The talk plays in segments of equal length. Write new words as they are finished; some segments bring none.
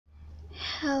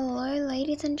Hello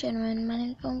ladies and gentlemen, my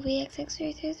name is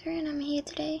VXX333 and I'm here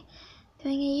today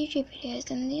doing a YouTube video,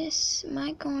 and this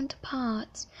might go into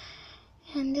parts.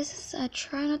 And this is a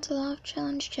try not to laugh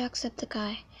challenge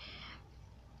Jacksepticeye.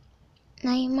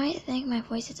 Now you might think my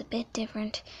voice is a bit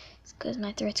different, it's because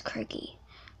my throat's croaky.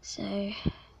 So I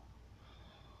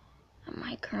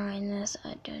might cry in this,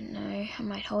 I don't know, I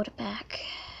might hold it back.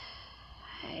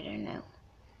 I don't know.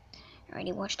 I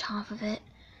already watched half of it,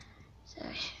 so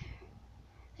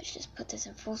let's just put this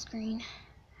in full screen.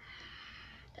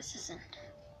 This isn't.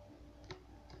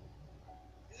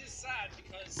 This is sad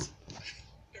because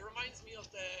it reminds me of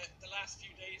the last few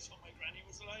days when my granny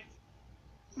was alive.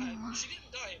 And she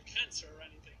didn't die of cancer or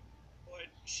anything, but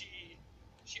she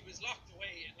was locked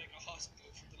away in like a hospital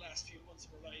for the last few months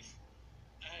of her life,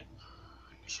 and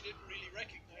she didn't really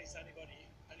recognize anybody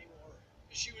anymore.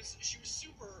 She was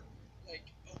super like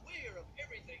aware of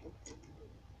everything.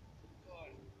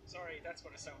 God, sorry, that's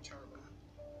gonna sound terrible.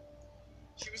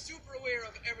 She was super aware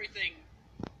of everything,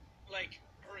 like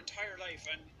her entire life,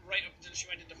 and right up until she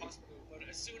went into hospital. But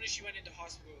as soon as she went into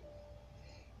hospital,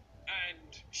 and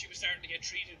she was starting to get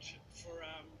treated for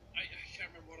I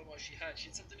can't remember what it was she had. She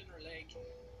had something in her leg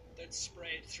that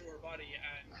spread through her body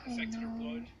and affected her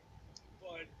blood.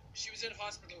 But she was in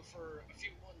hospital for a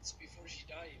few months before she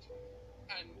died,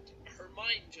 and her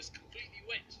mind just completely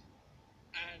went.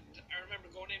 And I remember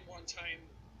going in one time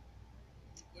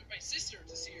with my sister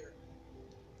to see her,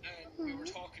 and we were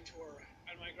talking to her,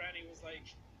 and my granny was like,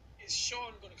 "Is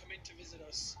Sean going to come in to visit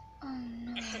us?" Oh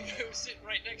no. And I was sitting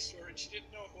right next to her, and she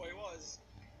didn't know who I was.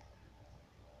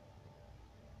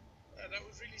 And that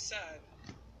was really sad.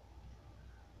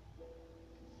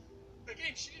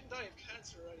 Again, she didn't die of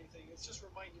cancer or anything, it's just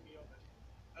reminding me of it.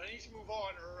 And I need to move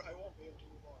on, or I won't be able to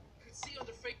move on. You can see on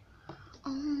the fake. Oh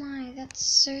my, that's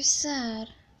so sad.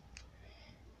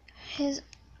 His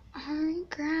own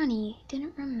granny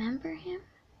didn't remember him?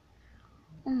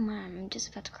 Oh man, I'm just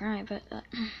about to cry, but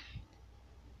I'm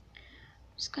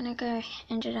just gonna go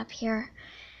end it up here.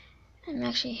 I'm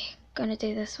actually gonna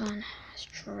do this one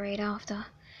straight after.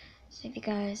 So if you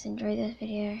guys enjoyed this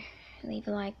video, leave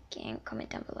a like and comment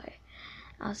down below.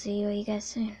 I'll see you guys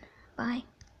soon. Bye.